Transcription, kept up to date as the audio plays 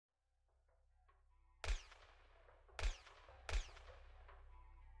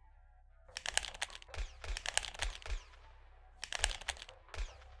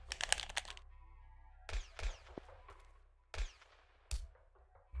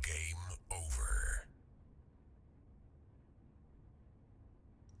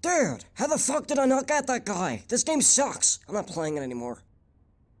Dude, how the fuck did I not get that guy? This game sucks. I'm not playing it anymore.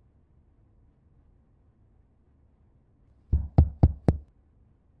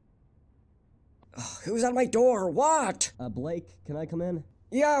 Ugh, who's at my door? What? Blake, can I come in?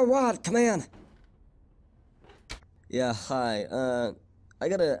 Yeah, what? Come in. Yeah, hi. I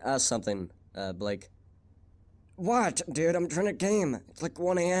gotta ask something, Blake. What, dude? I'm trying to game. It's like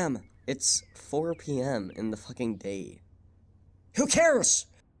 1 a.m. It's 4 p.m. in the fucking day. Who cares?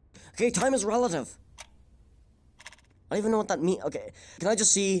 Okay, time is relative. I don't even know what that means. Okay, can I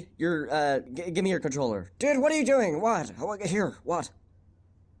just see your, give me your controller. Dude, what are you doing? What? Here, what?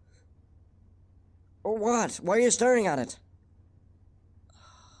 What? Why are you staring at it?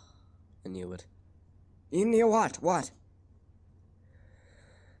 I knew it. You knew what? What?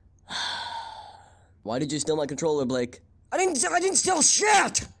 Why did you steal my controller, Blake? I didn't steal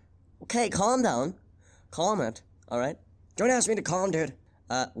shit! Okay, calm down. Calm it, alright? Don't ask me to calm, dude.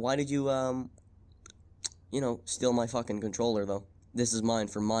 Why did you, steal my fucking controller, though? This is mine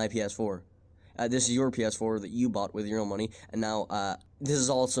for my PS4. This is your PS4 that you bought with your own money, and now, this is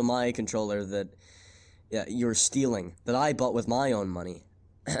also my controller that, you're stealing, that I bought with my own money.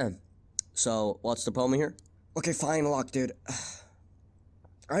 So, what's the problem here? Okay, fine, look, dude.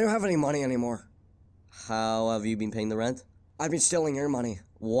 I don't have any money anymore. How have you been paying the rent? I've been stealing your money.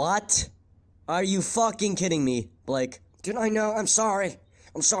 What? Are you fucking kidding me, Blake? Dude, I know, I'm sorry.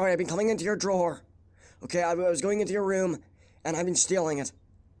 I'm sorry, I've been coming into your drawer. Okay, I was going into your room, and I've been stealing it.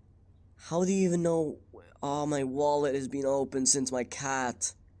 How do you even know? Oh, my wallet has been open since my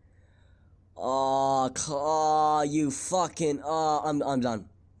cat. You fucking, I'm done.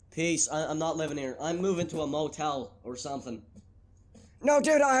 Peace, I'm not living here. I'm moving to a motel or something. No,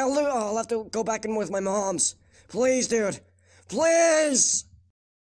 dude, I'll have to go back in with my mom's. Please, dude. Please!